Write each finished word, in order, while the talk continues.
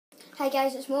Hi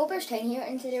guys, it's Mobile's10 here,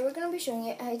 and today we're going to be showing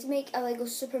you how to make a Lego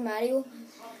Super Mario.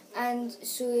 And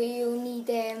so you'll need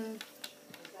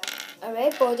a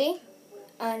red body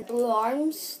and blue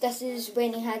arms. This is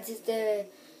when he had the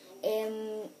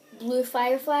blue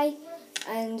firefly,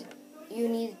 and you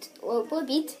need a little blue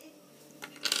bead.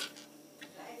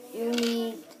 You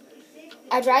need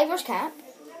a driver's cap,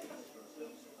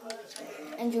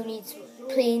 and you need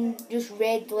plain just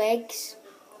red legs.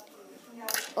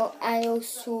 Oh, and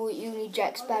also you need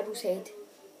Jack Sparrow's head.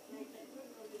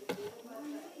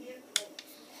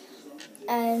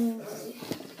 And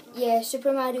yeah,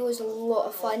 Super Mario is a lot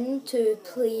of fun to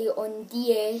play on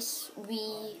DS,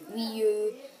 Wii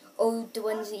U, all the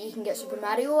ones that you can get Super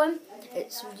Mario on.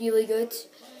 It's really good.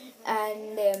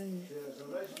 And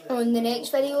on the next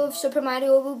video of Super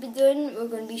Mario we'll be doing, we're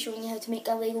going to be showing you how to make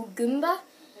a Lego Goomba.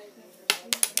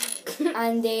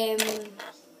 And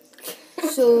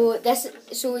so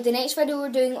the next video we're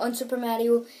doing on Super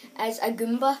Mario is a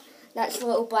Goomba. That's the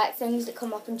little black things that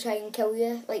come up and try and kill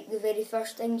you, like the very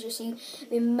first things you see.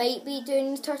 We might be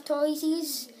doing the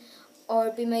tortoises,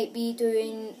 or we might be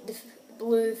doing the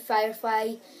blue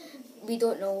firefly. We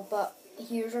don't know, but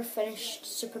here's our finished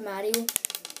Super Mario.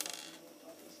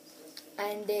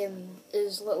 And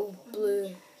his little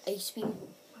blue ice beam.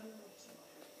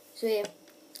 So yeah,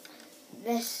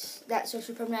 that's our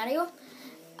Super Mario.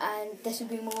 And this will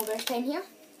be Mobile's10 here.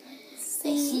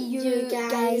 See you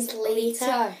guys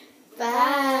later.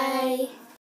 Bye.